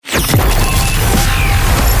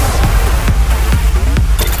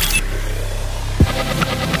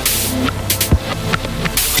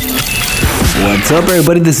What's up,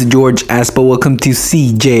 everybody? This is George Aspo. Welcome to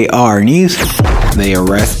CJR News. They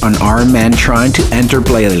arrest an armed man trying to enter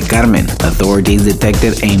Playa del Carmen. Authorities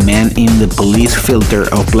detected a man in the police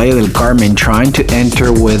filter of Playa del Carmen trying to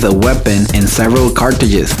enter with a weapon and several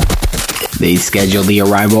cartridges. They scheduled the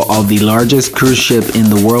arrival of the largest cruise ship in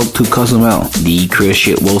the world to Cozumel. The cruise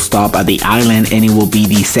ship will stop at the island and it will be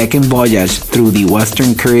the second voyage through the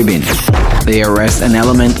Western Caribbean. They arrest an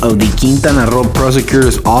element of the Quintana Roo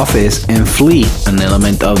prosecutor's office and flee. An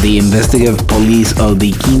element of the investigative police of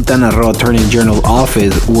the Quintana Roo Attorney General's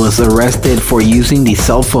office was arrested for using the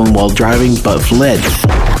cell phone while driving but fled.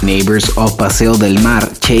 Neighbors of Paseo del Mar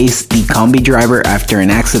chased the combi driver after an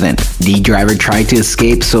accident. The driver tried to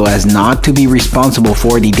escape so as not to be responsible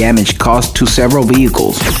for the damage caused to several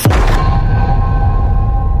vehicles.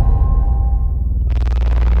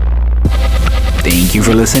 Thank you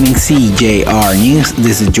for listening CJR News.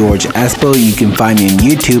 This is George Aspo. You can find me on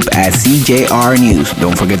YouTube at CJR News.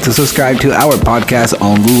 Don't forget to subscribe to our podcast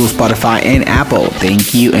on Google, Spotify, and Apple.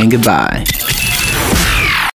 Thank you and goodbye.